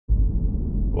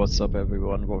What's up,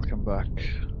 everyone? Welcome back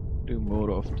to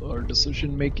more of our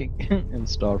decision making in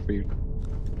Starfield.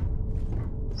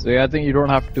 So, yeah, I think you don't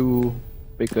have to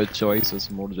pick a choice, it's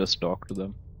more just talk to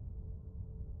them.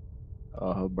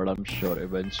 But I'm sure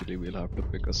eventually we'll have to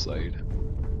pick a side.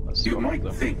 You might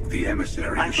think the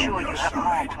emissary I'm is on sure your you have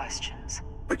side, more questions.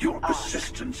 but your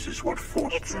persistence is what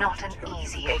forced It's them not to an tell you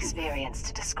easy the truth. experience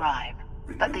to describe,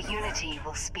 but the Remember Unity that.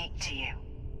 will speak to you.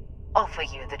 Offer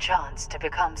you the chance to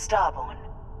become Starborn.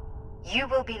 You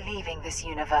will be leaving this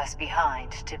universe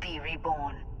behind to be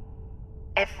reborn.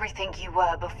 Everything you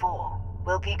were before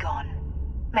will be gone.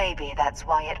 Maybe that's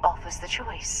why it offers the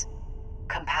choice.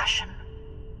 Compassion?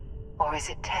 Or is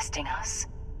it testing us?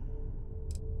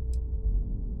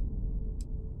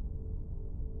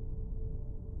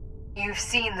 You've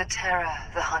seen the terror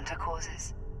the Hunter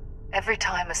causes. Every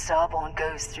time a Starborn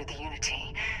goes through the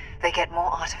Unity, they get more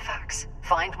artifacts,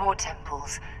 find more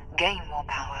temples, gain more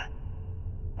power.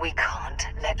 We can't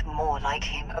let more like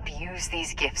him abuse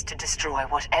these gifts to destroy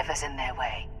whatever's in their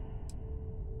way.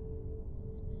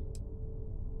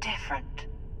 Different.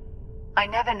 I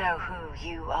never know who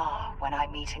you are when I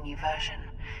meet a new version,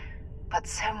 but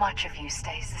so much of you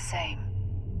stays the same.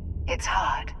 It's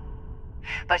hard.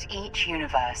 But each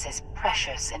universe is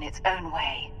precious in its own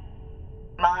way.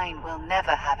 Mine will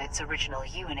never have its original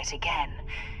you in it again,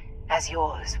 as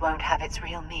yours won't have its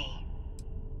real me.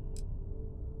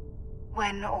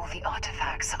 When all the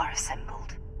artifacts are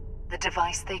assembled, the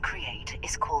device they create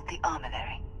is called the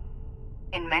Armillary.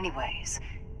 In many ways,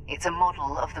 it's a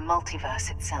model of the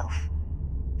multiverse itself.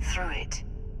 Through it,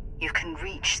 you can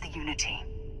reach the Unity.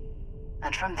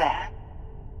 And from there,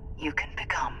 you can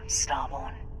become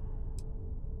Starborn.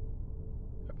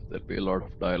 There'll be a lot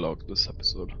of dialogue this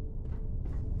episode.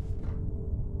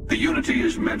 The Unity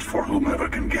is meant for whomever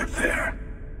can get there.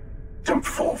 Don't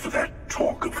fall for that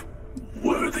talk of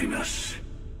worthiness.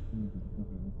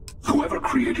 Whoever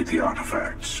created the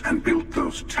artifacts and built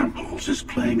those temples is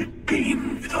playing a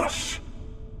game with us.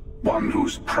 One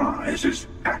whose prize is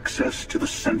access to the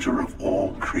center of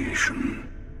all creation.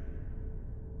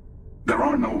 There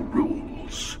are no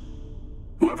rules.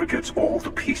 Whoever gets all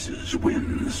the pieces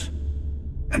wins.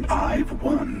 And I've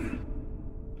won.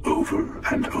 Over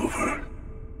and over.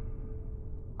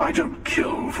 I don't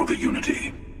kill for the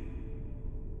Unity.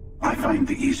 I find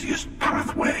the easiest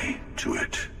pathway to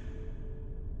it.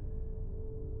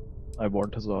 I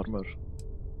want his armor.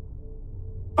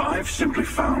 I've simply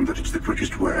found that it's the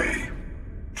quickest way.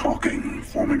 Talking,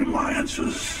 forming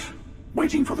alliances,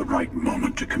 waiting for the right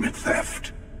moment to commit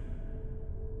theft.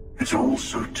 It's all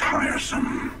so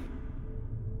tiresome.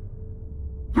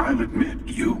 I'll admit,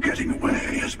 you getting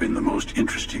away has been the most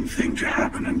interesting thing to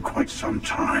happen in quite some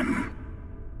time.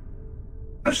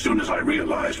 As soon as I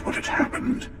realized what had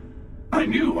happened, I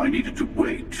knew I needed to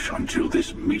wait until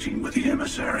this meeting with the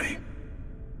emissary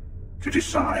to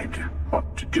decide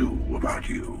what to do about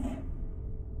you.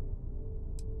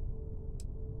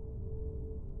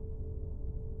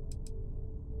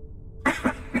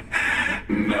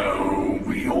 No,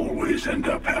 we always end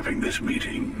up having this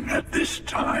meeting at this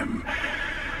time.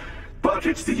 But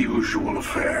it's the usual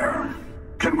affair.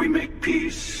 Can we make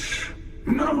peace?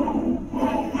 No.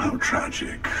 Oh, how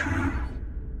tragic.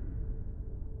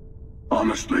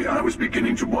 Honestly, I was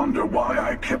beginning to wonder why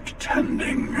I kept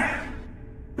tending.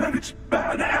 That it's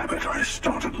bad habit I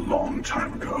started a long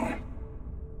time ago.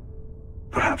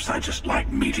 Perhaps I just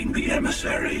like meeting the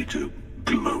emissary to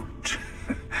gloat.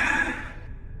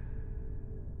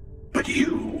 But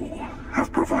you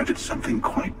have provided something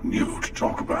quite new to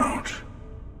talk about.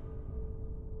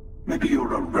 Maybe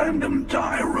you're a random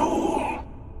die roll.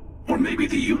 Or maybe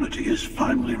the Unity is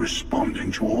finally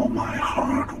responding to all my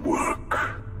hard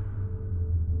work.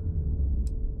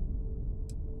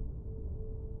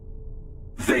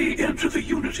 They enter the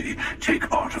Unity,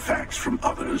 take artifacts from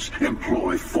others,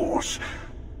 employ force.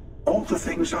 All the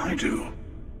things I do.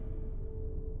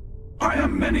 I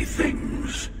am many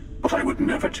things, but I would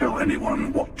never tell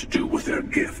anyone what to do with their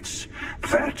gifts.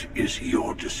 That is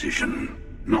your decision,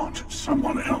 not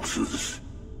someone else's.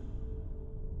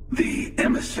 The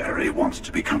emissary wants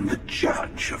to become the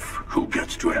judge of who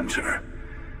gets to enter,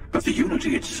 but the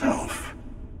Unity itself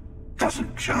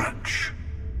doesn't judge.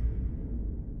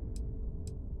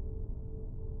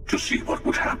 To see what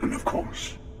would happen, of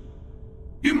course.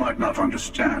 You might not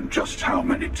understand just how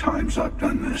many times I've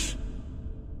done this.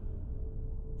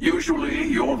 Usually,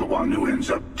 you're the one who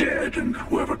ends up dead, and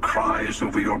whoever cries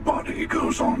over your body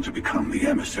goes on to become the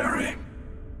emissary.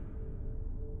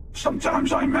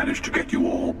 Sometimes I manage to get you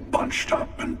all bunched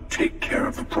up and take care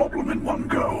of the problem in one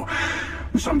go.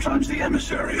 Sometimes the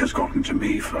emissary has gotten to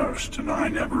me first, and I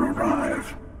never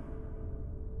arrive.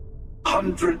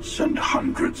 Hundreds and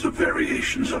hundreds of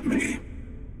variations of me,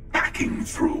 packing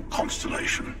through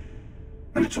Constellation.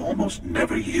 And it's almost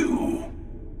never you.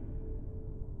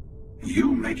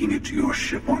 You making it to your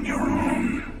ship on your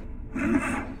own.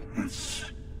 It's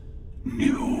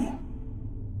new.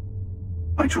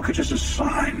 I took it as a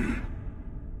sign.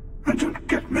 I don't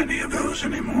get many of those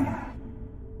anymore.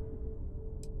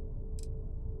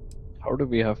 How do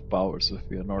we have powers if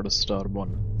we are not a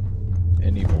Starborn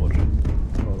anymore?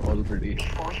 Or already?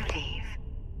 Before you leave,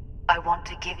 I want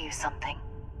to give you something.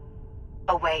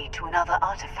 A way to another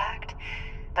artifact,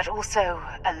 but also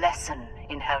a lesson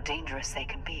in how dangerous they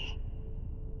can be.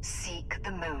 Seek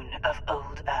the moon of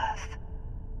Old Earth.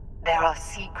 There are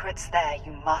secrets there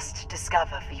you must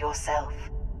discover for yourself.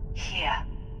 Here,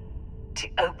 to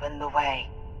open the way.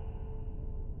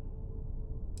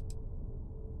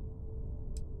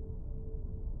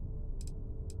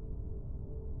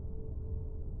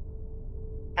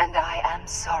 And I am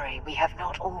sorry we have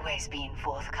not always been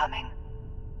forthcoming.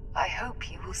 I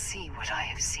hope you will see what I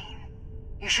have seen.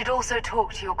 You should also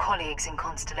talk to your colleagues in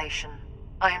Constellation.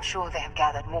 I am sure they have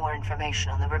gathered more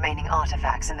information on the remaining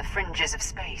artifacts in the fringes of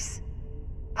space.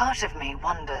 Part of me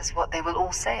wonders what they will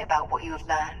all say about what you have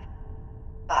learned.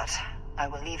 But I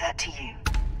will leave that to you.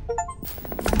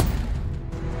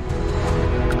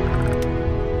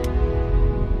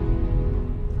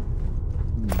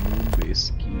 Moon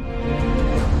base key.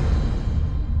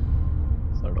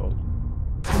 Is that all?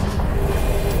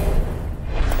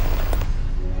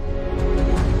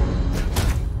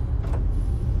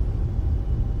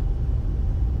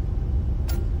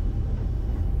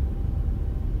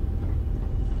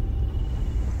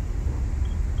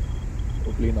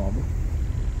 Totally normal.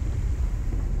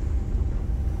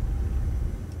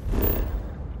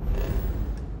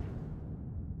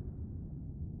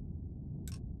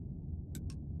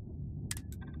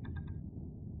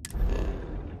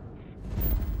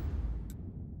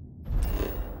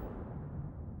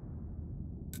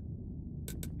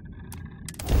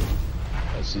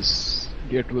 Let's just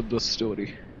get with the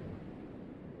story.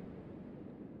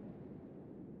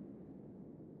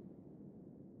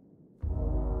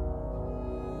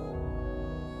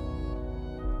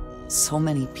 So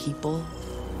many people,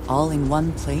 all in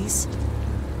one place.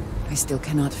 I still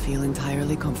cannot feel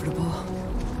entirely comfortable.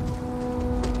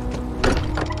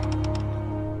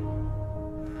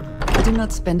 I do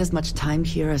not spend as much time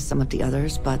here as some of the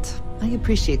others, but I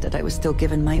appreciate that I was still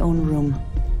given my own room.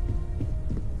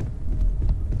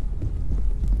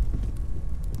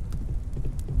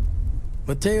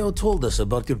 Mateo told us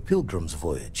about your pilgrim's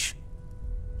voyage.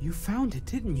 You found it,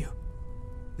 didn't you?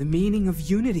 The meaning of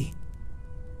unity.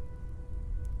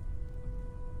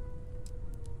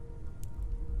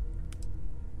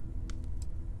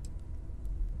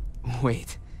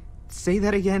 Wait, say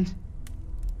that again?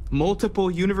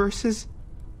 Multiple universes?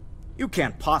 You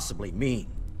can't possibly mean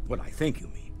what I think you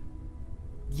mean.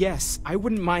 Yes, I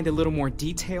wouldn't mind a little more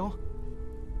detail.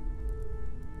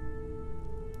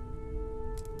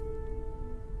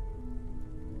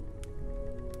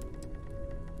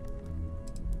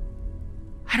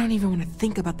 I don't even want to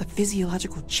think about the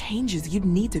physiological changes you'd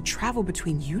need to travel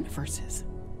between universes.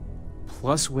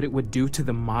 Plus what it would do to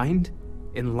the mind?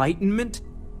 Enlightenment?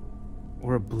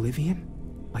 Or oblivion?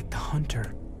 Like the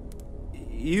Hunter.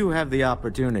 You have the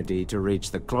opportunity to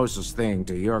reach the closest thing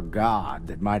to your god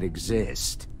that might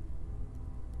exist.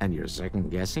 And you're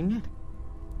second-guessing it?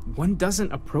 One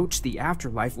doesn't approach the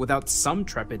afterlife without some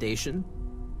trepidation.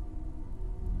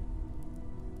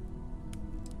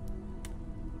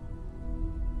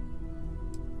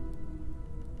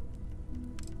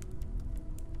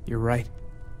 You're right.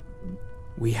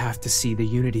 We have to see the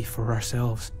unity for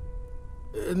ourselves.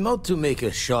 Not to make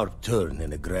a sharp turn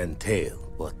in a grand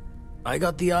tale, but I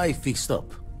got the eye fixed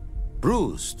up.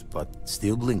 Bruised, but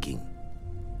still blinking.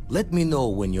 Let me know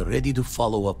when you're ready to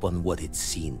follow up on what it's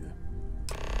seen.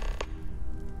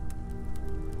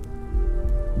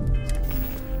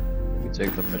 We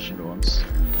take the mission once.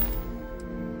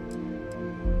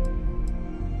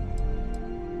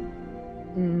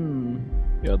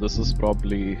 Yeah, this is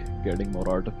probably getting more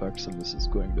artifacts and this is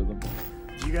going to them.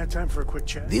 You got time for a quick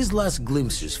chat? These last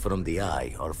glimpses from the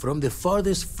eye are from the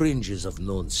farthest fringes of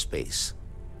known space.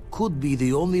 Could be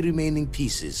the only remaining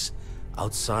pieces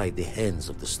outside the hands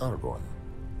of the Starborn.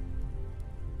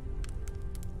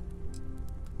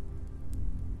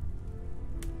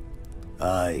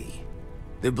 Aye.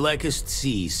 The blackest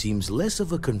sea seems less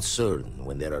of a concern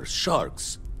when there are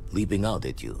sharks leaping out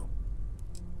at you.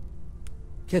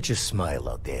 Catch a smile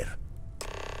out there.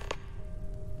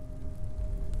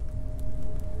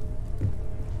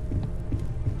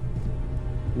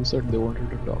 Who said they wanted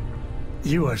to talk?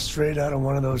 You are straight out of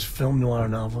one of those film noir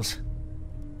novels.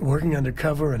 Working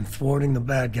undercover and thwarting the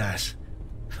bad guys.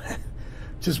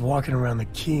 Just walking around the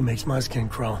key makes my skin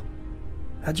crawl.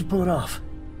 How'd you pull it off?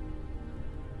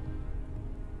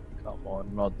 Come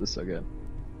on, not this again.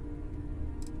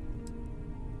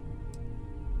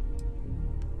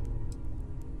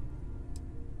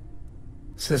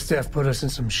 Sistef put us in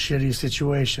some shitty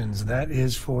situations, that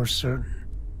is for certain.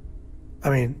 I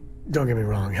mean, don't get me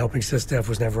wrong, helping Sistef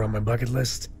was never on my bucket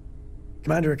list.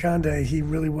 Commander Akande, he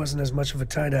really wasn't as much of a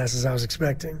tight ass as I was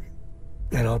expecting.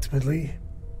 And ultimately,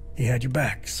 he had your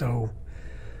back, so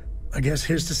I guess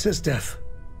here's to Sistef.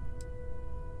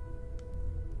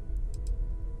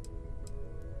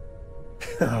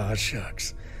 Oh,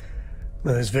 shucks.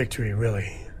 Well, this victory,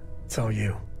 really, it's all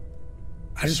you.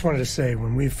 I just wanted to say,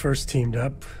 when we first teamed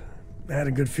up, I had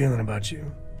a good feeling about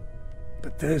you.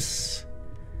 But this...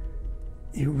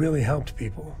 you really helped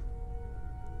people.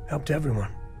 Helped everyone.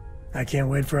 I can't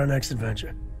wait for our next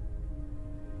adventure.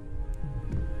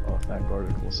 Oh, thank God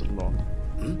it wasn't long.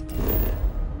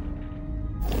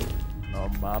 Now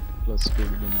map, let's go to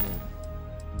the moon.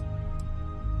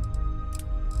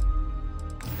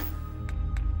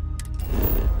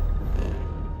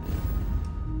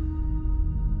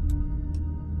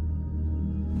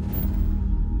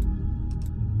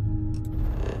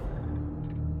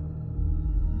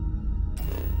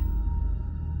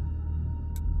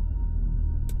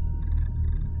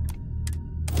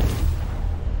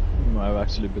 I've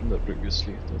actually been there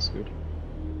previously, that's good.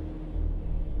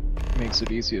 Makes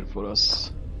it easier for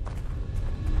us.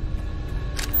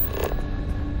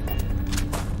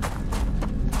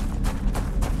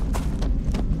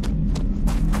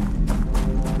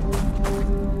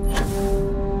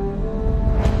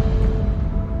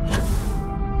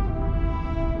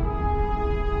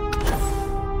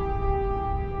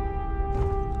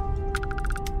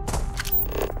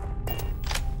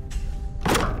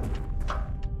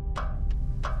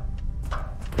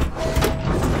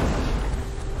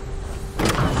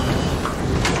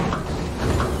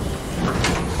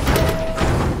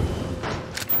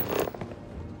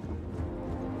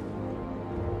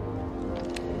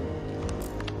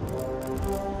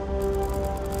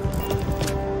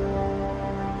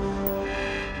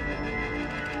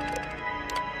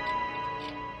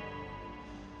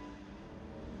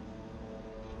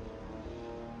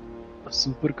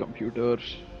 Supercomputer.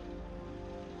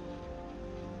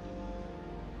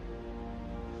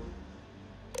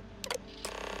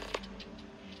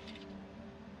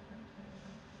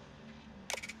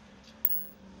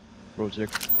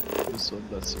 Project is on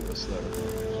that service there.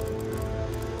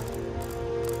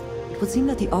 It would seem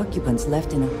that the occupants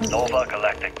left in a hurry. Nova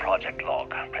Galactic Project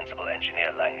Log, Principal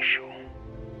Engineer Langshu.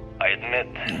 I admit,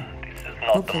 this is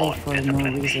not the Hopefully most for no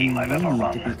disciplined reason team I've we ever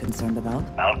need to be run. concerned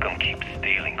about. Malcolm keeps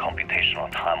stealing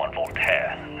computational time on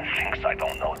Voltaire and thinks I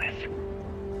don't know this.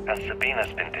 And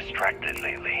Sabina's been distracted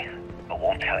lately, but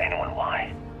won't tell anyone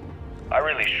why. I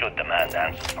really should demand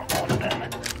answers from both of them.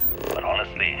 But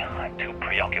honestly, I'm too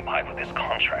preoccupied with this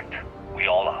contract. We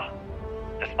all are.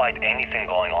 Despite anything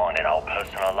going on in our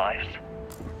personal lives,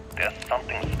 there's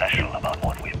something special about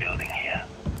what we're building here.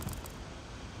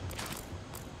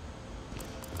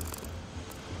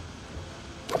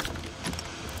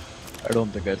 I don't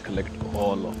think I'd collect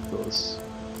all of those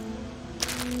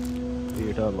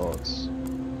data logs.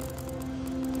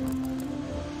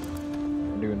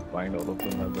 Can't even find all of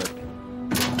them, I bet.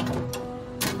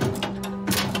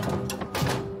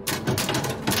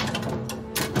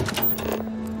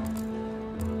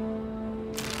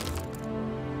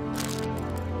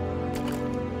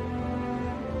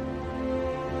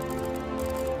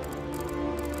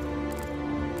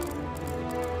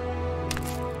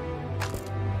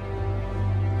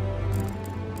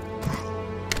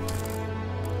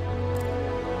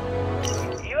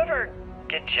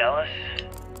 Jealous?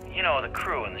 You know, the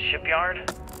crew in the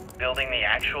shipyard? Building the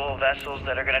actual vessels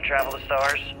that are gonna travel the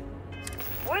stars?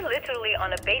 We're literally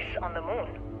on a base on the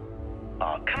moon.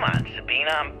 Oh, come on,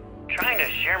 Sabina. I'm trying to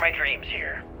share my dreams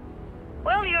here.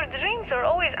 Well, your dreams are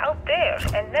always out there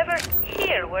and never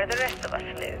here where the rest of us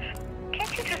live.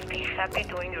 Can't you just be happy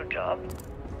doing your job?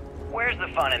 Where's the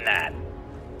fun in that?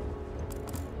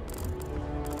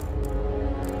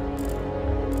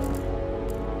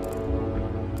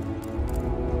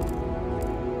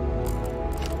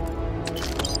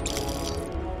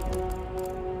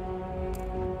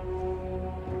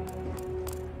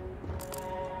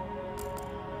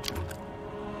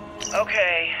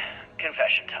 Okay,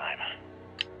 confession time.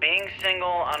 Being single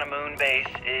on a moon base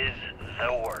is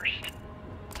the worst.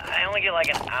 I only get like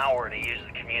an hour to use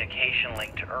the community communication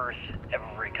link to Earth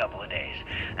every couple of days.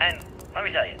 And let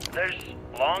me tell you, there's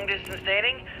long distance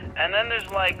dating, and then there's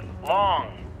like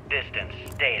long distance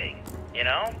dating, you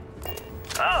know?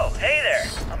 Oh, hey there,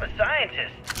 I'm a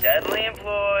scientist, steadily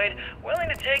employed, willing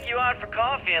to take you out for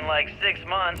coffee in like 6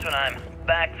 months when I'm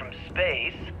back from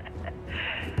space.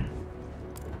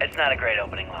 It's not a great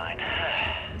opening line.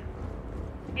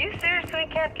 You seriously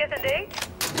can't get a date?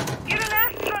 You're an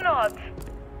astronaut.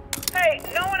 Hey,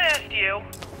 no one asked you.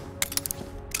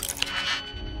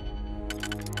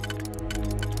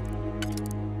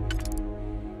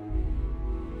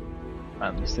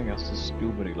 Man, this thing has just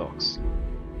too many locks.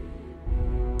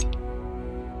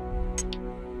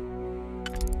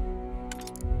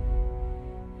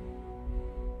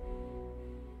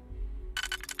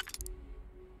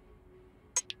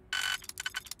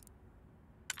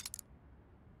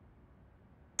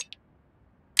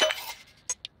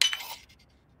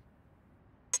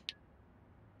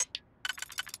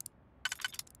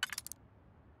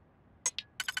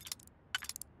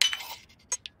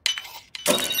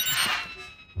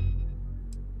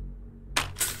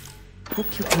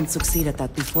 Hope you can succeed at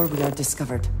that before we are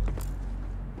discovered.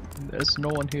 There's no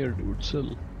one here, dude.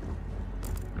 Chill.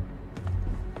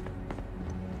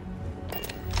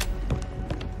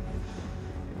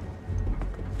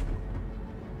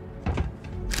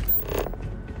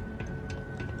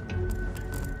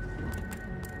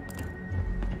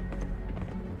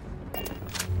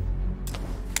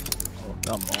 Oh,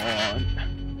 come on.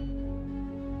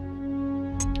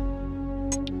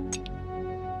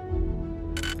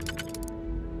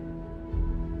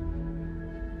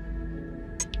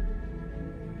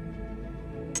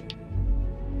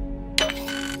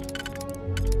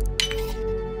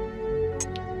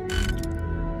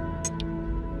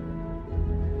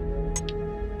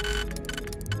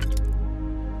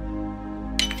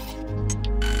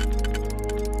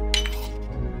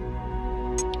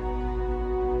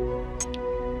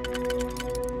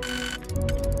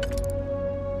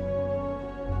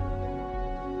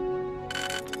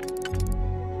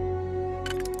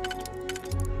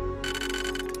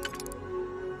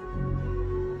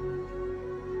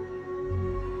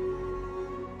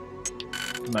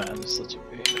 Man, it's such a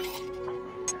pain.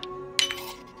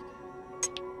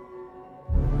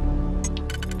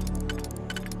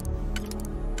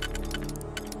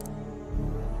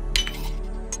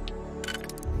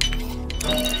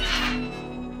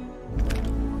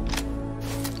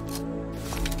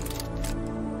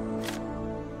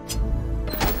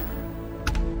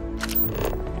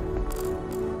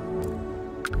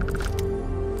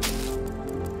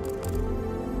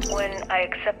 When I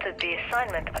accepted the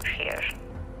assignment up here,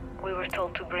 we were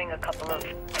told to bring a couple of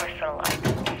personal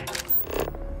items.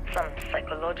 Some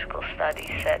psychological study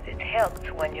said it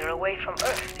helped when you're away from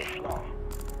Earth this long.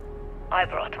 I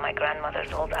brought my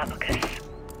grandmother's old abacus.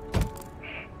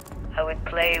 I would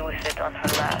play with it on her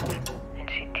lap, and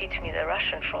she'd teach me the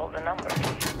Russian for all the numbers.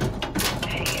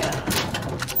 She,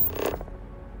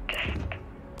 just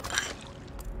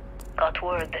got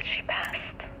word that she passed.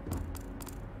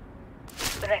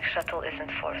 The next shuttle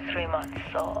isn't for 3 months,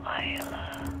 so I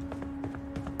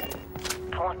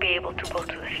won't be able to go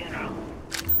to the funeral.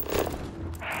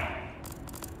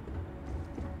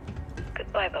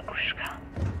 Goodbye, Babushka.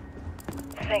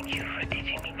 Thank you for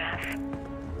teaching me math.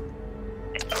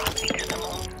 It brought me to the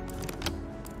moon.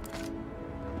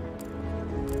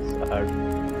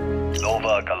 Sad.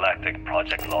 Nova Galactic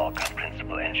Project Log,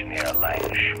 Principal Engineer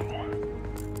Lang Shu.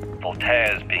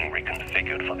 Voltaire is being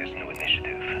reconfigured for this new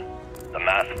initiative. The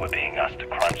math we're being asked to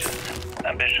crunch is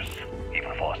ambitious,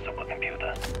 even for a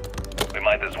supercomputer. We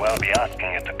might as well be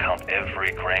asking it to count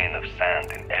every grain of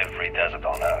sand in every desert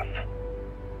on Earth.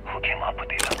 Who came up with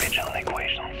these original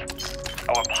equations?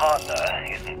 Our partner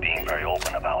isn't being very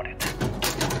open about it.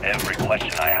 Every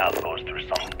question I have goes through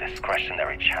some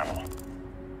discretionary channel.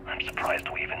 I'm surprised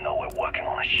we even know we're working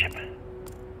on a ship.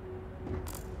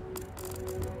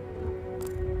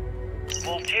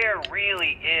 Voltaire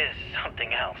really is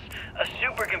something else. A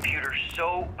supercomputer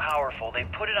so powerful, they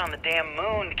put it on the damn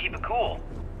moon to keep it cool.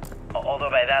 Although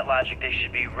by that logic, they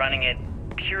should be running it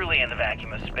purely in the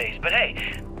vacuum of space. But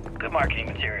hey, good marketing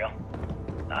material.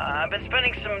 I've been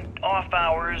spending some off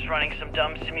hours running some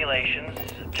dumb simulations,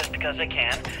 just because I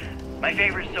can. My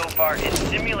favorite so far is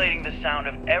simulating the sound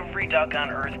of every duck on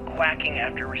Earth quacking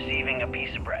after receiving a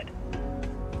piece of bread.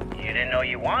 You didn't know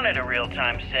you wanted a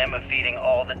real-time sim of feeding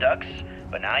all the ducks,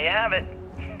 but now you have it.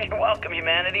 You're welcome,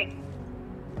 humanity.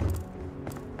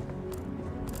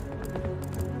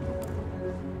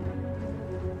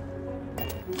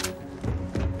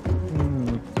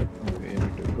 We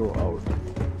need to go out.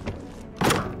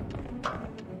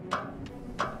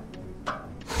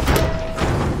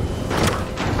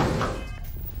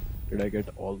 Did I get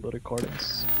all the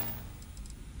recordings?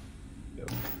 Yep.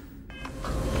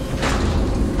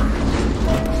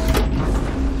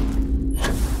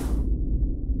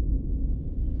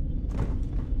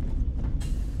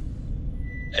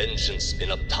 Engine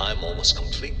spin-up time almost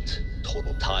complete.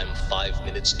 Total time 5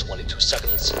 minutes 22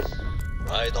 seconds.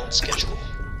 Right on schedule.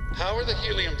 How are the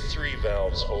helium-3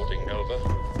 valves holding, Nova?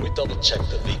 We double-checked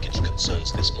the leakage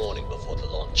concerns this morning before the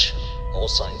launch. All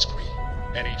signs green.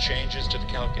 Any changes to the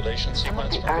calculation Some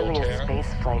of sequence the from earliest Voltaire?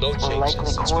 space flights No were likely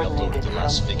changes since we uploaded coordinated the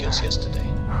last from figures here. yesterday.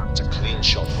 It's a clean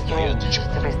shot from here to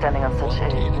Strange to be standing on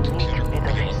such a unique bit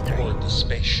of history. Board the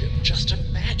spaceship. Just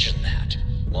imagine that.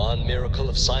 One miracle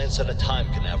of science at a time,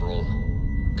 Canaveral.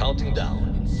 Counting down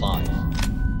in 5,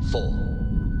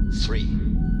 4, 3,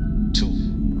 2,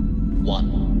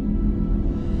 1.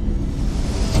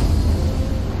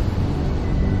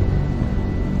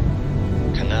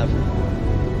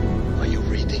 Canaveral, are you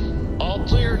reading? All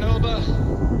clear, Nova.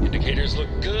 Indicators look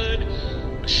good.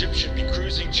 The ship should be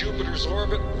cruising Jupiter's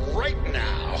orbit right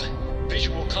now.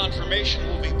 Visual confirmation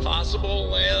will be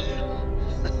possible in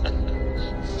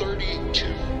 32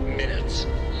 minutes.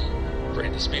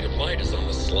 Afraid the speed of light is on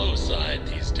the slow side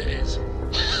these days.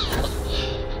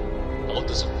 How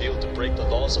does it feel to break the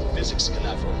laws of physics,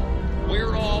 Canaveral?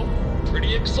 We're all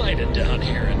pretty excited down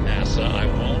here in NASA, I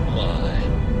won't lie.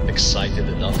 Excited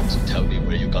enough to tell me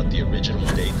where you got the original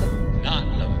data? Not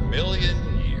in a million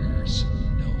years,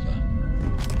 Nova.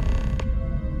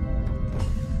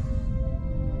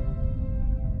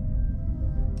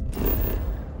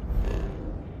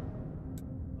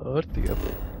 Earth, yep.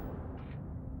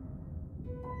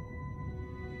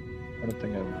 I don't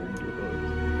think I've been to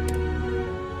Earth.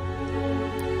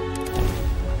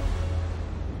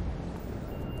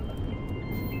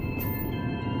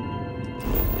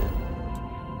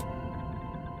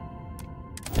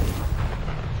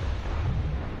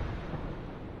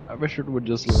 I wish it would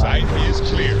just Sight land. is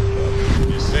clear.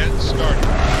 Descent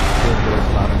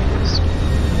started.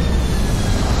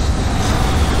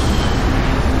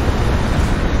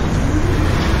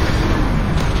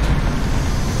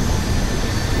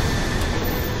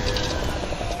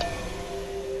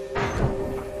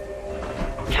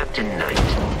 Captain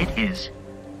Knight, it is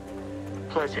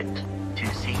pleasant to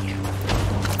see you.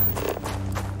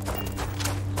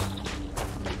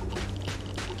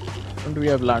 And we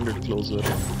have landed closer.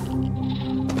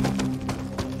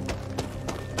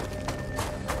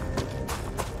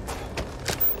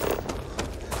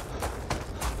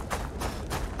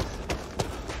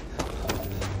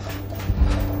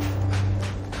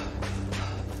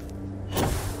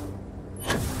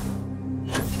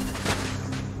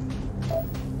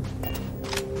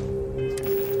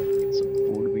 Some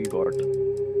food we got.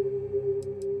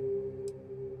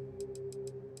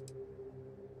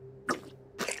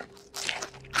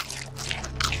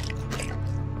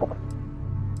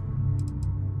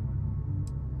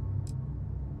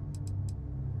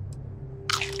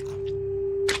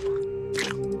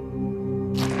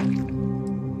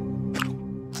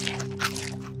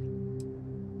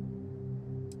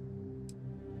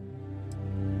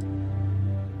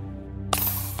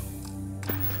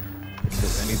 If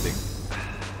there's anything.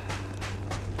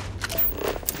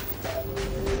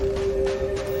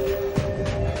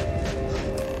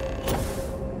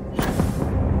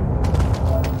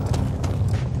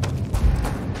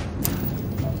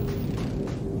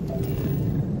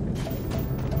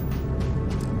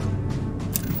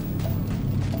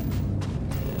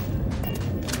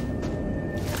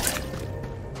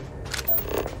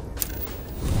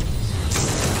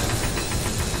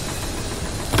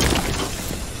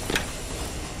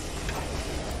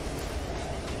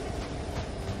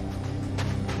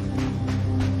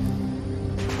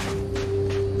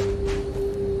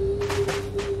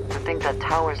 To think that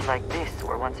towers like this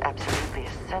were once absolutely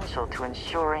essential to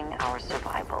ensuring our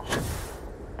survival.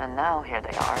 And now here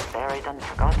they are, buried and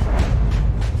forgotten.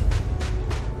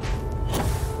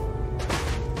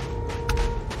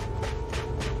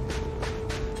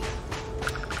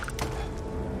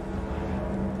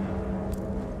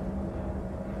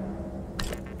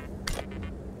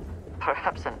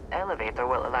 Perhaps an elevator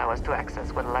will allow us to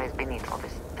access what lies beneath all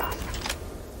this dust.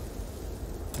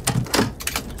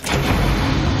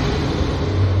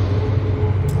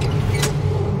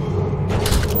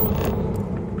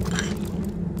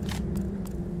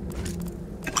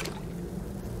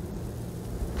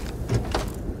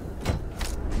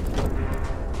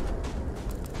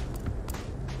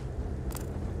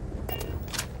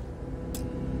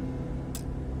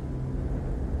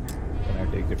 Can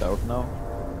I take it out now?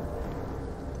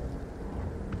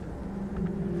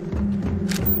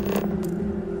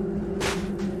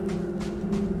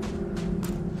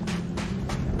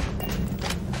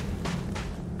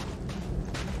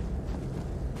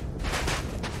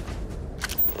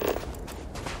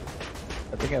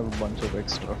 think I have a bunch of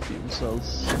extra fuel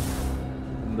cells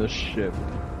in the ship.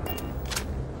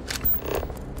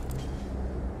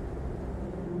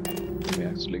 Let me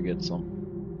actually get some.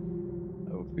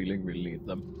 I have a feeling we'll need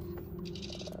them.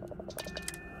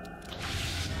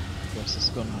 Guess it's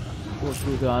gonna go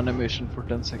through the animation for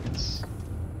 10 seconds.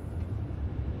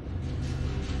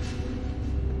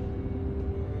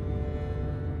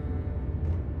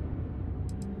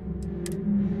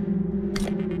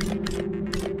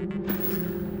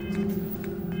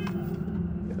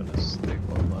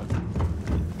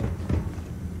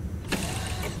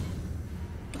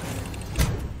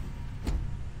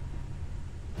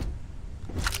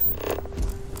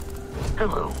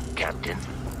 Hello, Captain.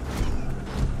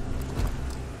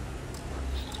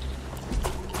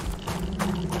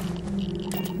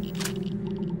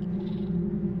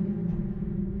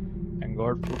 Thank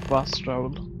God for fast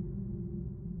travel.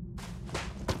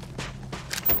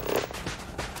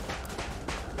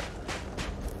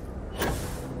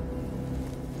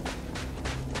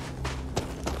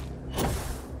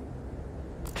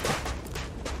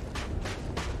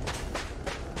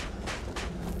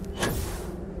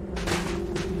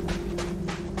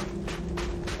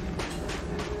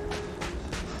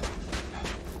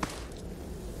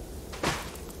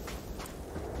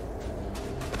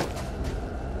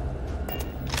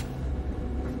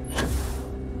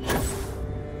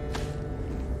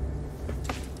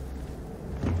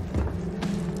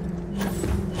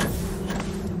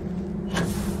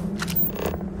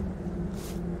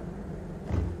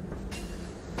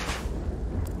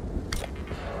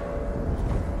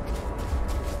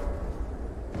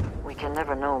 Can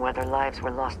never know whether lives were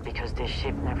lost because this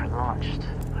ship never launched,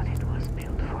 but it was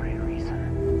built for a reason.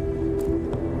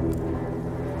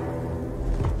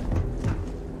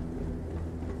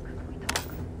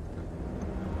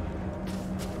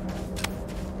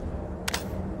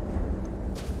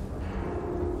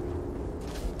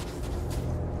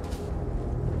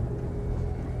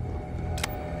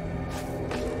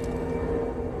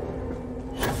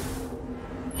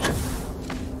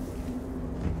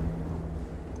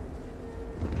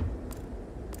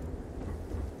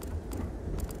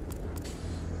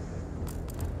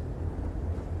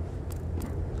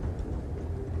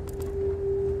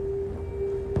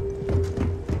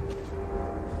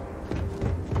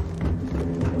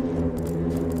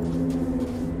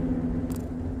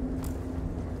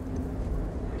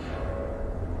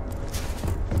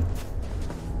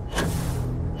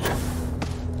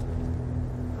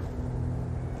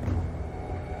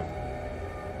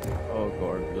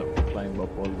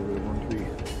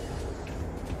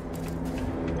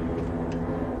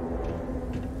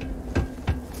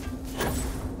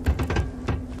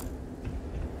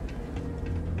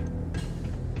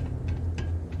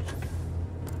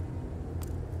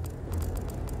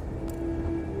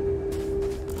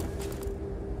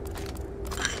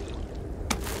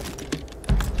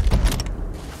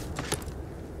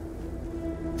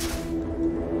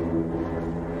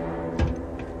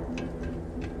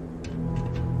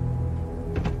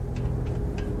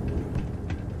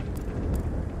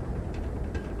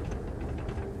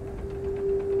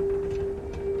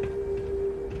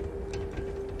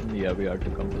 Yeah, we had to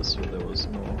come this way. There was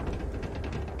no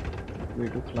way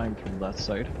to climb from that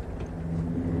side.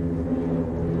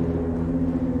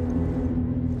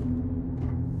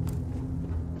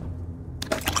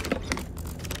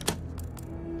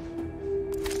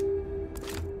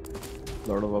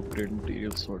 A lot of upgrade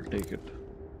materials, so I'll take it.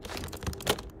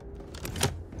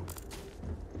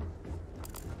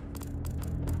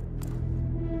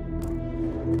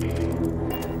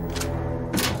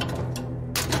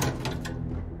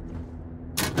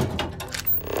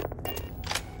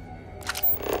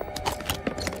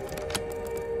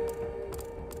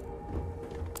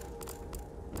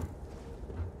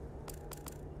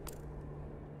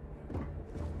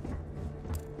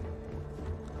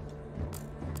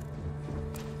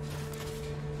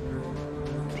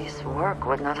 Work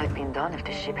would not have been done if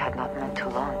the ship had not meant to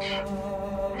launch.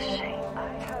 A shame. I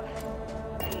have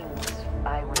things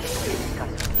I wish to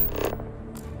discuss with you.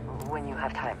 When you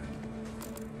have time.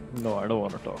 No, I don't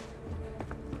want to talk.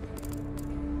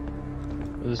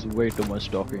 There's way too much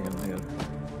talking in here.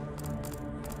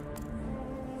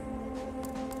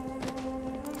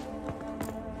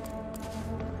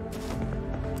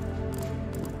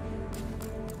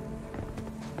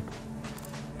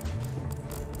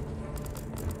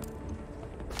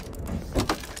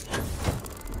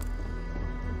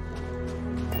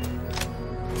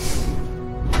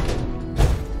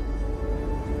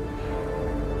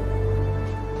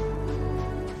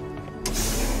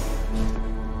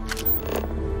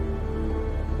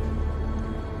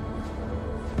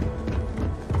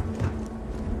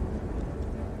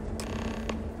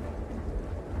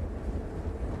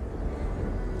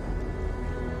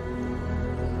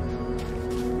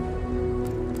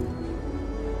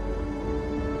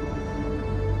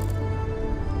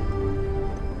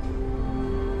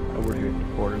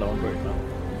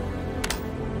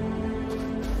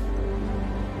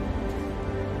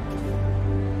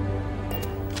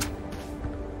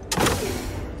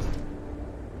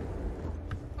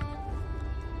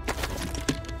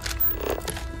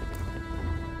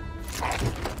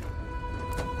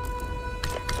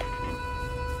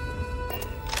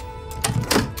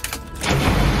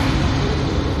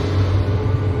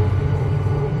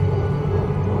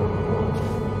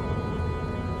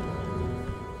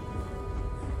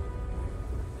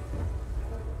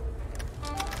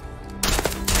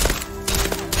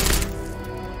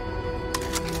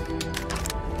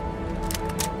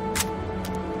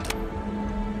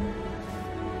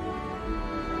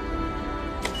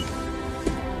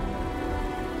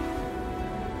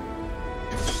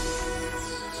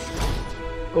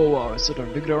 Oh wow, is it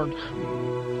underground?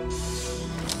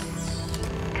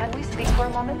 Can we speak for a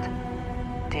moment?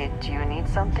 Did you need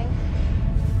something?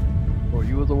 Oh,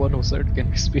 you were the one who said, can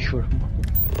we speak for a moment?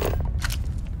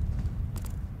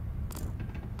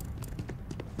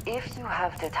 If you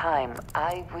have the time,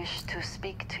 I wish to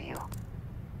speak to you.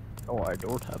 Oh, I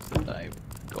don't have the time.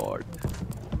 God.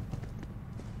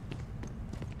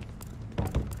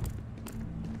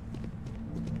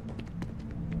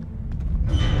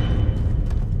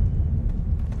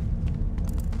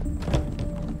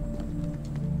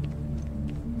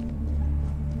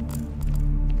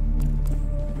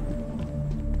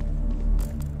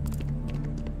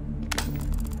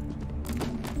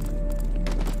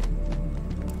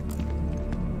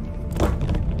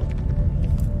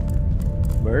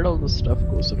 Where all the stuff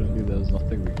goes? Suddenly there's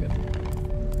nothing we can...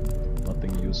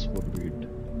 Nothing useful we'd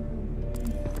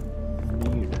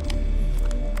need.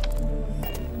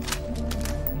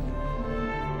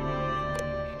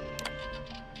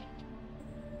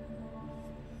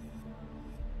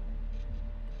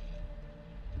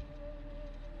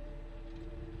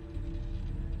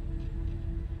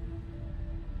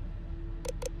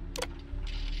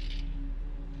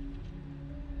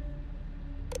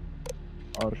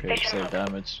 Okay, so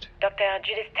damaged. Dr.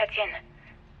 Judith Tatienne.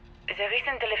 The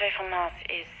recent delivery from Mars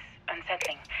is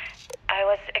unsettling. I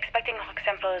was expecting rock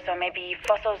samples or maybe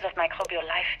fossils of microbial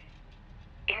life.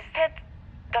 Instead,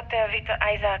 Dr. Victor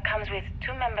Isa comes with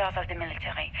 2 members of the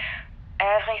military.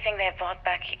 Everything they brought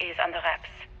back is under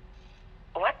wraps.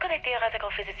 What could a theoretical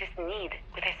physicist need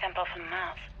with a sample from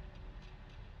Mars?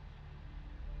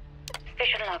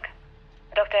 Station log.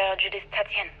 Dr. Judith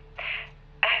Tatienne.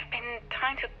 I've been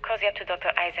trying to cozy up to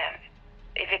Dr. Isa,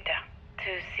 Victor,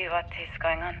 to see what is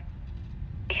going on.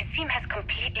 His team has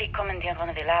completely commandeered one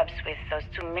of the labs with those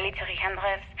 2 military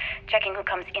handlers, checking who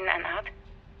comes in and out.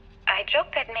 I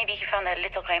joked that maybe he found a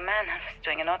little gray man and was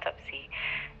doing an autopsy,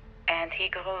 and he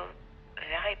grew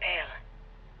very pale.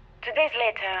 2 days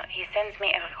later, he sends me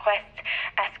a request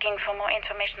asking for more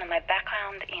information on my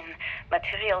background in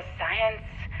materials science,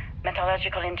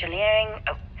 metallurgical engineering.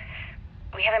 Oh,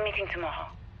 we have a meeting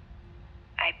tomorrow.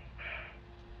 I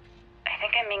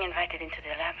think I'm being invited into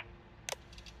the lab.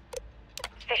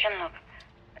 Station log.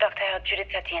 Dr.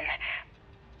 Judith Tatienne.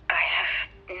 I have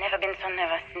never been so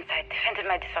nervous since I defended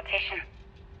my dissertation.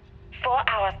 4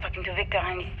 hours talking to Victor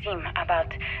and his team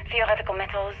about theoretical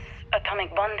metals,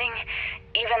 atomic bonding,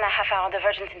 even a half-hour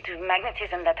divergence into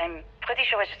magnetism that I'm pretty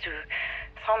sure was just to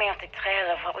throw me off the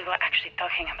trail of what we were actually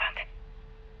talking about.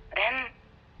 Then,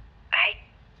 I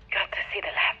got to see the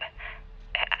lab.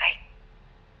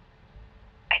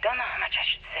 I don't know how much I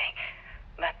should say,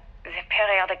 but the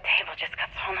periodic table just got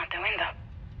thrown out the window.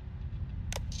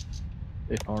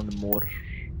 They found more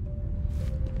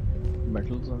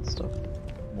metals and stuff,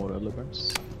 more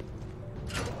elements.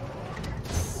 I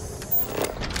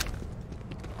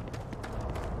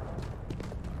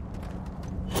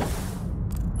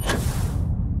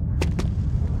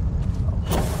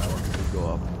wanted to go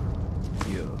up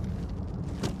here.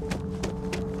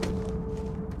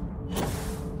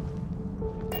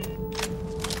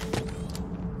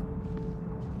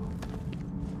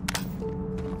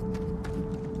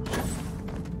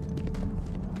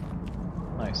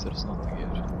 There's nothing here.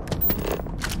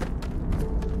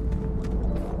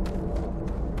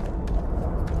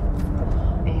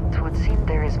 It would seem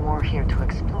there is more here to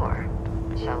explore,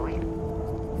 shall we?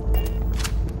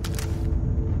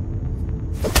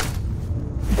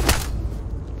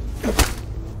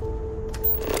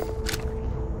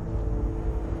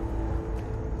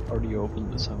 How do you open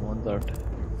this? I want that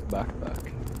backpack.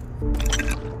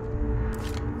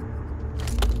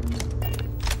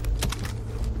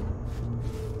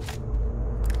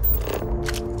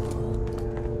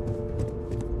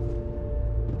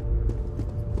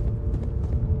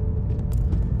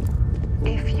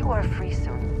 Free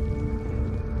soon.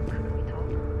 Could we talk?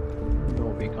 No,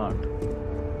 we can't.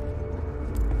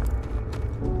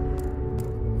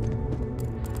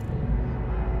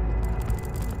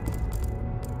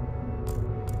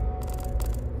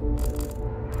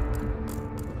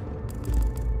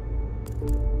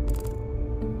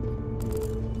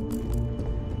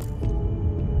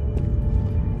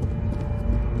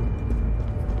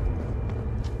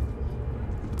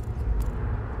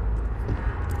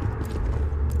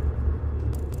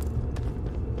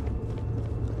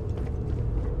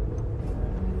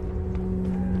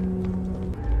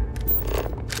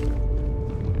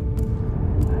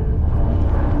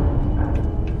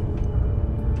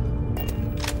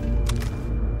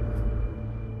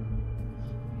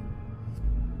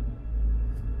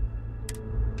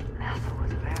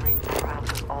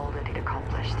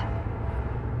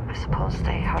 I suppose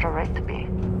they had a right to be.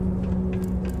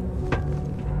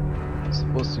 It's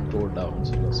supposed to go down,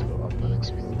 so let's go up and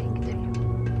explore.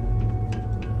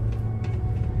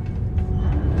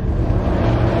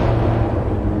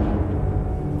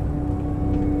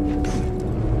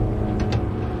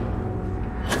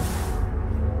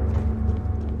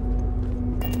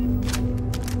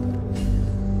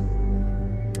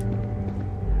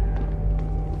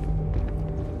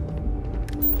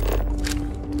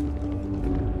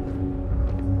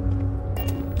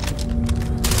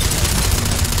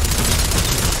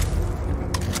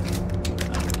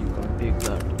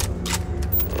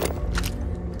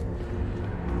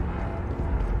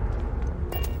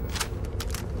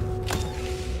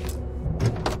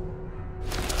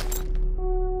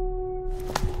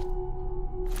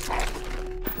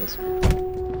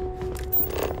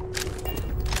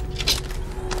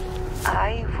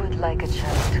 I would like a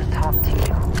chance to talk to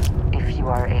you, if you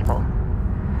are able.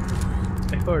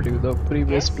 I heard you the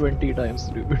previous 20 times,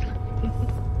 dude.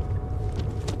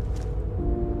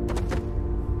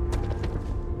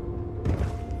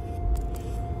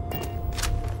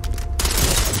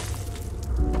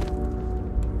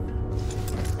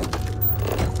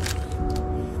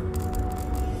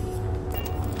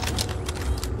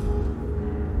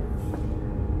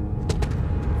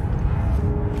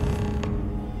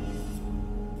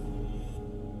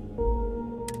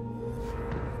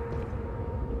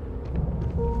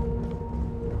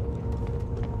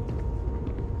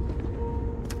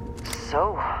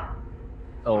 So,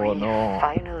 Oh no.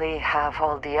 finally have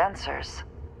all the answers.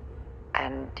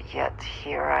 And yet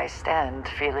here I stand,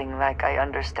 feeling like I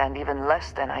understand even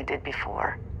less than I did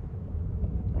before.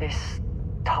 This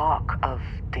talk of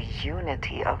the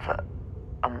unity of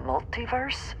a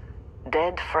multiverse?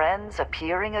 Dead friends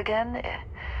appearing again?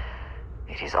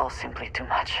 It is all simply too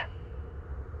much.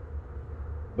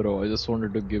 Bro, I just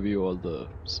wanted to give you all the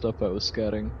stuff I was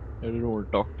carrying. I didn't want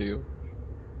to talk to you.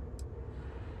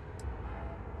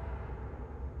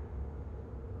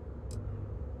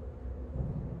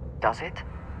 Does it?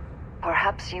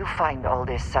 Perhaps you find all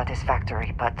this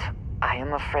satisfactory, but I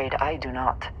am afraid I do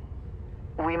not.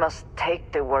 We must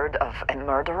take the word of a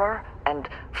murderer and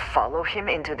follow him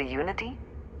into the Unity?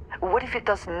 What if it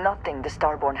does nothing the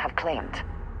Starborn have claimed?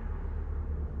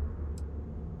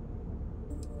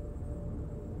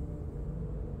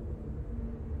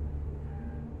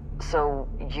 So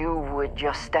you would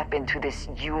just step into this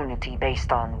Unity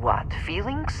based on what?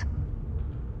 Feelings?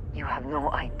 You have no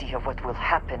idea what will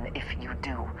happen if you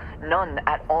do. None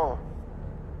at all.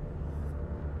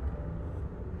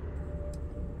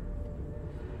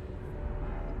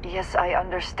 Yes, I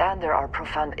understand there are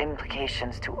profound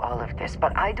implications to all of this,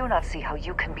 but I do not see how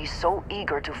you can be so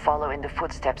eager to follow in the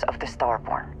footsteps of the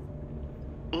Starborn.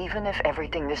 Even if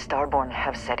everything the Starborn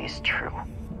have said is true,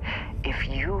 if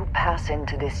you pass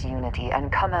into this Unity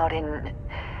and come out in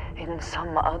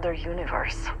some other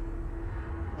universe,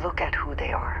 look at who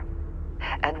they are,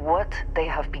 and what they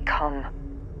have become.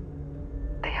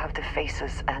 They have the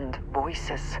faces and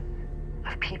voices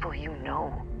of people you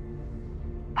know,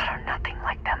 but are nothing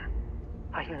like them.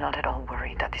 Are you not at all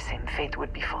worried that the same fate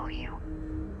would befall you?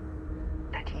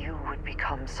 That you would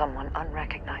become someone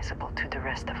unrecognizable to the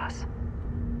rest of us?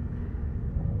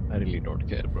 I really don't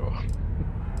care, bro.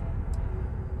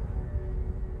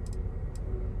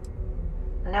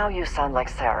 Now you sound like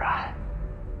Sarah.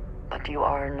 But you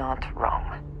are not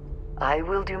wrong. I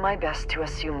will do my best to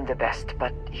assume the best,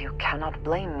 but you cannot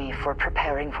blame me for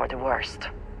preparing for the worst.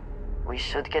 We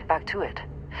should get back to it.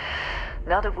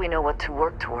 Now that we know what to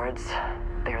work towards,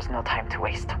 there's no time to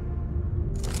waste.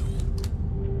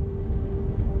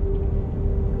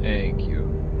 Thank you.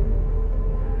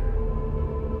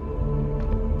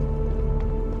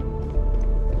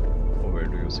 Where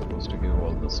do you supposed to give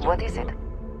all this stuff? What is it?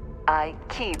 I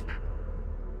keep.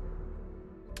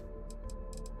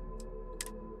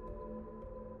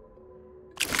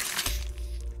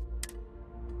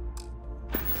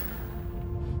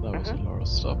 That was a lot of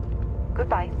stuff.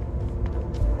 Goodbye.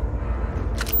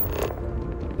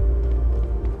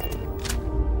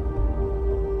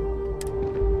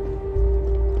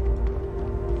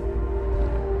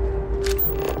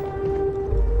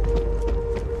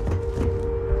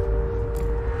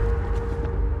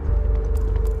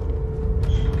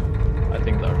 I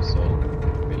think that's all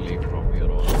we leave from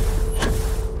here on.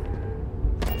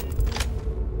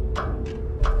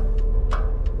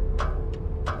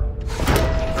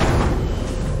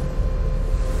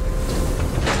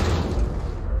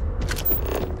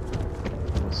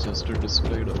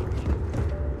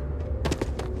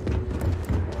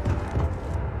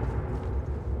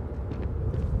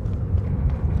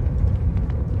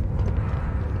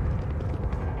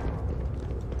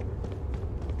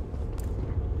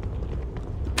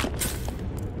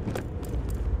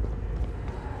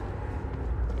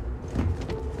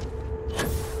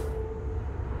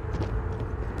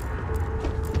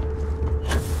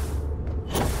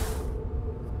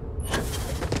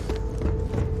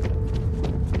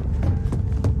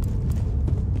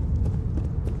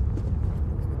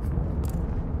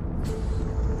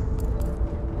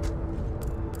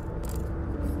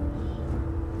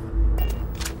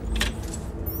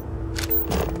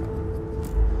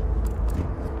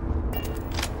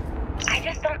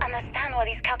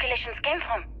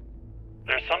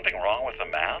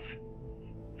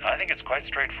 I think it's quite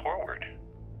straightforward.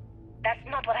 That's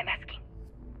not what I'm asking.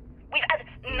 We've had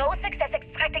no success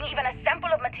extracting even a sample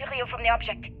of material from the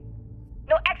object.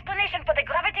 No explanation for the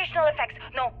gravitational effects,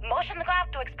 no motion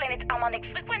graph to explain its harmonic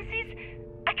frequencies.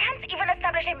 I can't even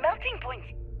establish a melting point.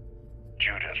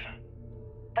 Judith.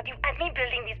 But you've had me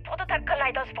building these prototype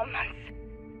colliders for months.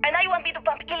 And now you want me to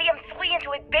pump helium-3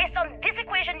 into it based on this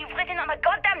equation you've written on a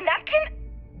goddamn napkin?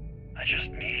 I just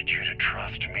need you to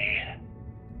trust me.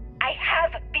 I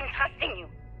have been trusting you.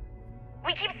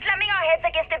 We keep slamming our heads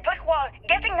against a brick wall,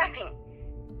 getting nothing.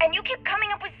 And you keep coming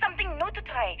up with something new to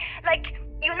try. Like,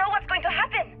 you know what's going to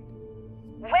happen.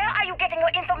 Where are you getting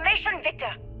your information,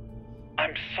 Victor?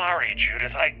 I'm sorry,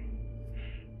 Judith.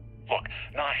 Look,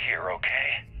 not here,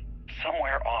 okay?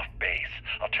 Somewhere off base.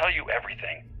 I'll tell you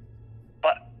everything.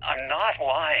 But I'm not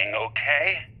lying,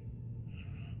 okay?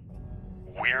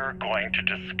 We're going to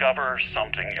discover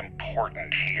something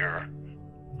important here.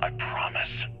 I promise.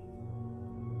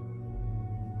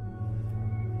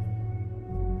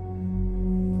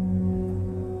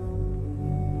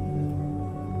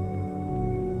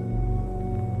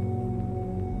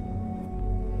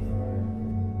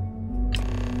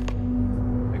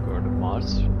 I go to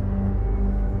Mars.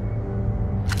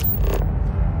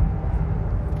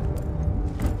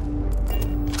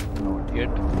 Not yet.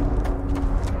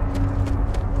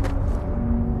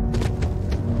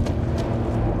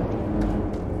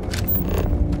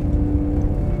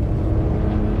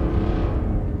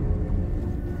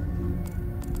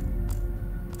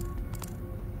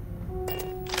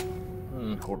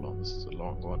 Hold on, this is a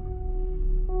long one.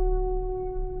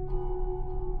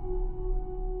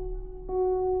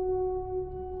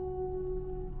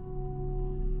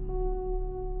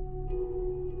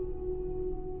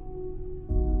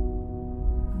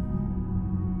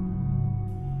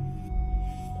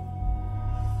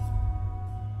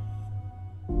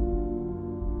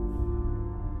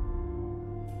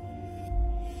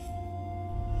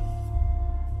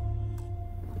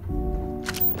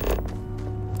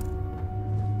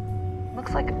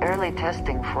 Looks like early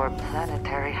testing for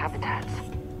planetary habitats.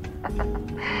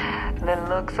 The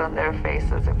looks on their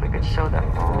faces if we could show them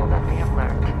all that we have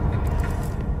learned.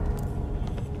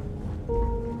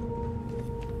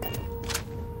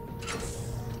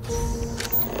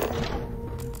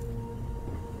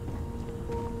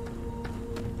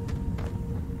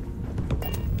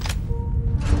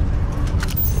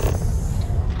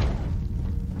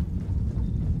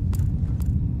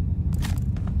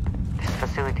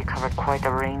 Covered quite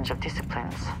a range of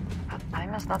disciplines, but I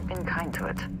must not have been kind to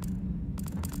it.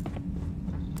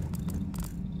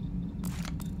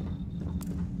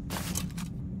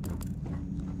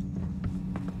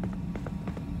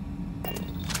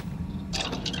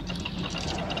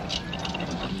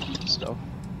 Stuff.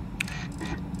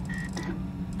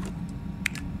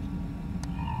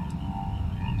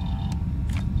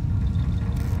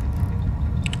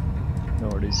 No,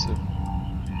 what is it?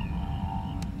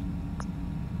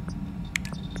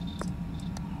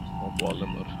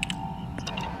 Polymer.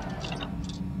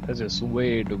 There's just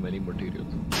way too many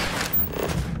materials.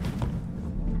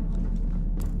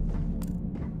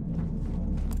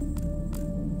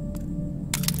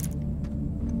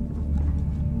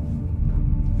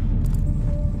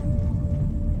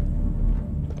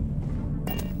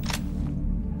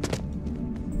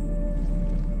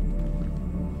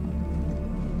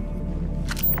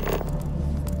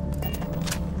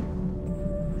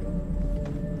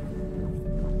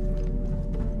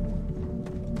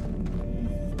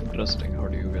 Interesting, how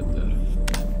do you get there?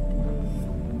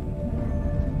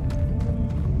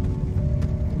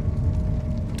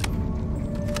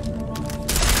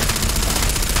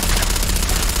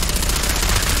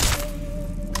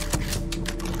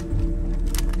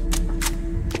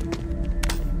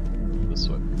 This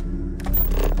way.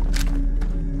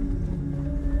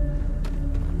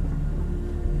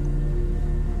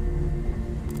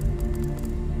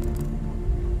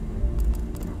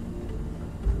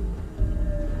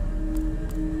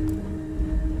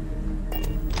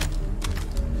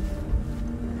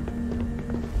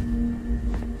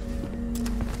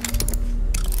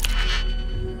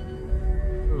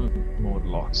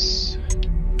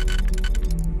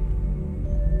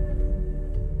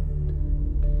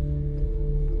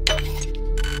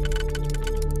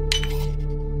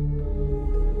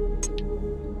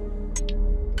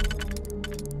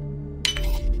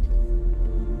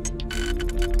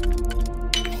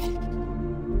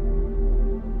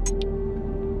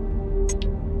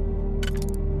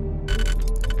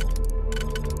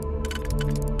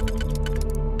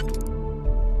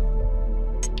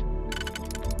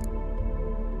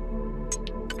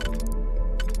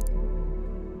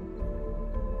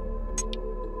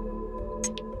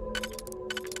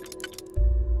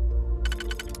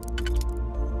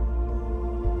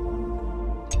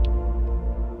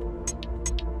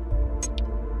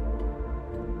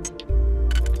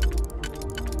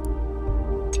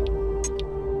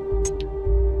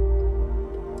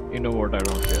 You know what? I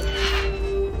don't care.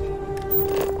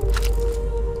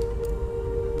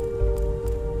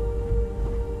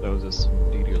 That was just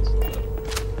some details of that.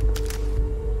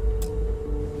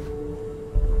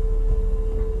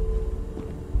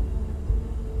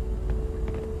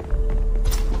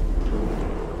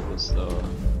 This,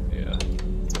 yeah.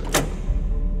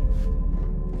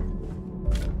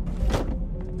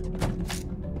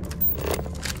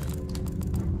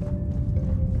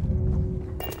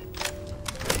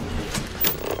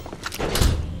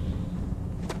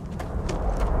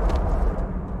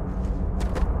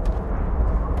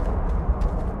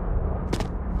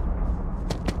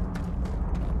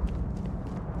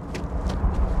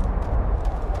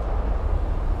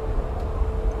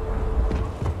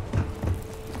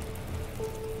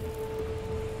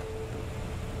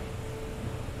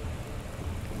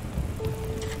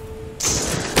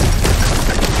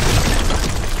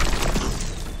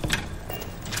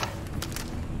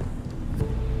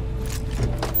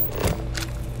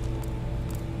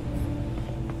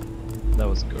 That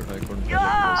was good. I couldn't tell it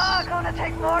was. Gonna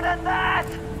take more than that!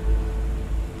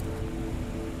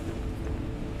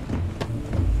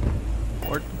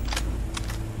 What?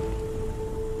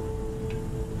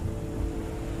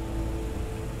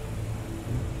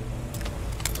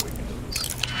 We can do this.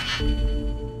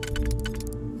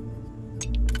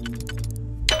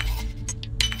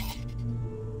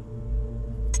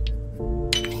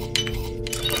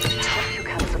 If you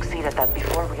can succeed at that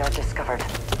before we are discovered.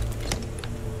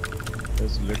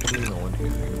 There's literally no one here.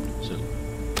 You chill.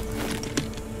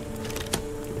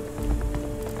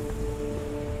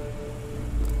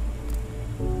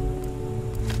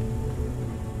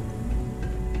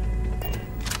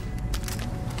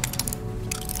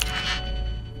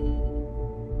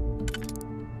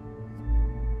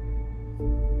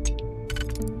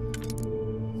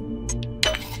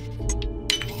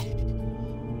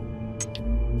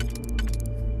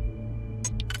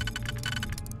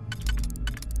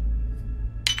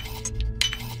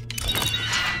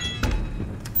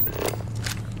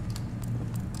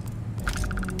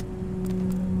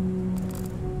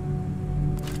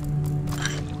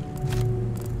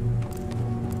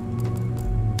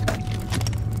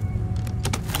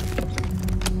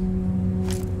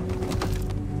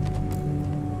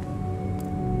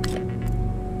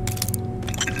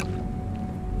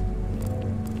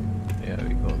 Yeah,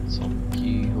 we got some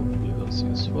key. Hopefully that's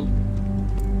useful.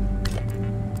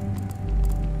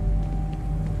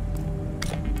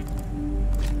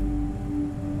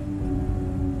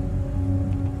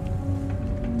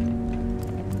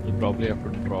 We'll probably have to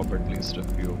drop at least a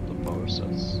few of the power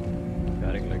cells.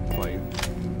 Carrying like 5.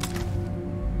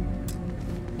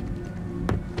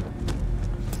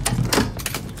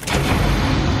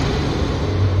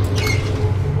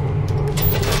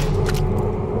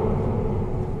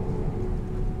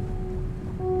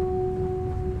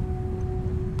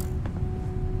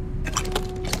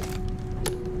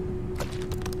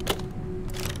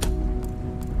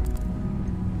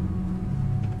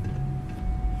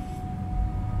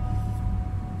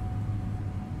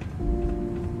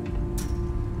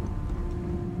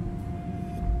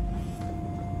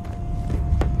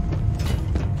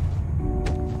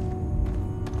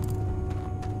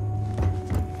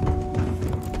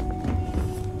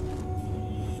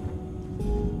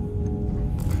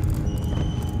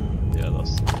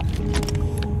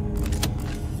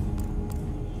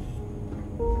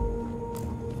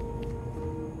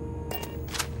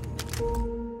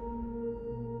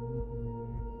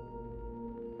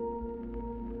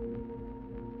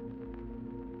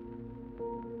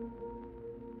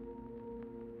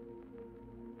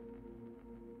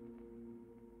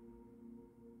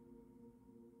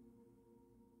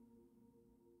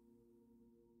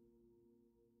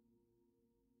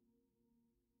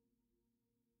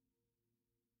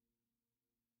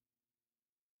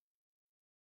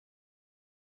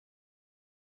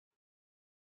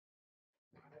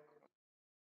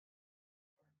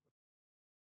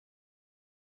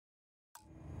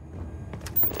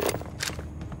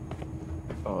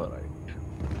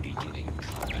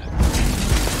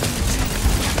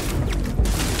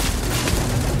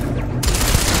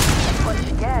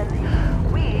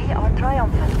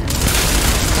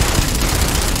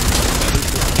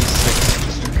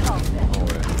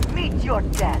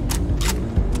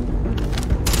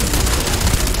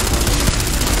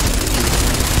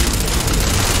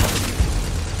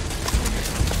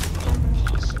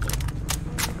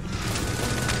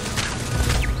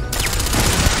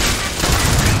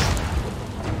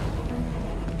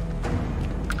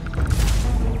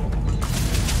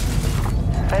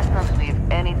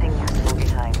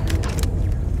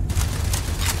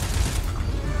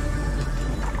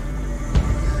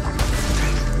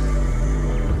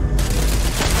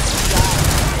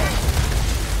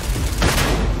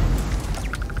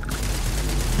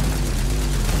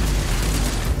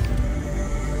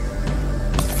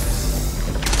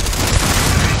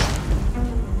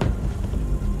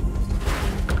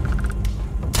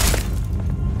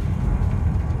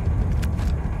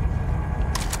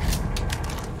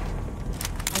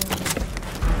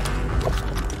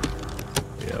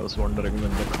 was wondering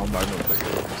when the combat would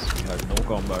begin, because we had no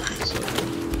combat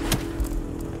whatsoever.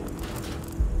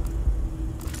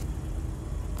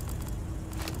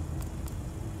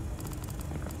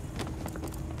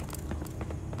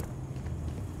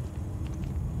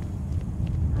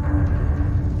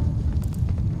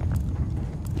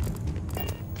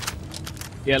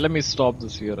 Yeah, let me stop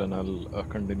this here and I'll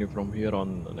continue from here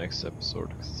on the next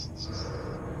episode.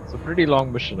 It's a pretty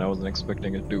long mission. I wasn't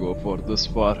expecting it to go for this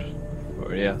far.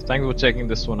 But yeah, thanks for checking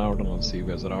this one out and I'll see you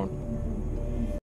guys around.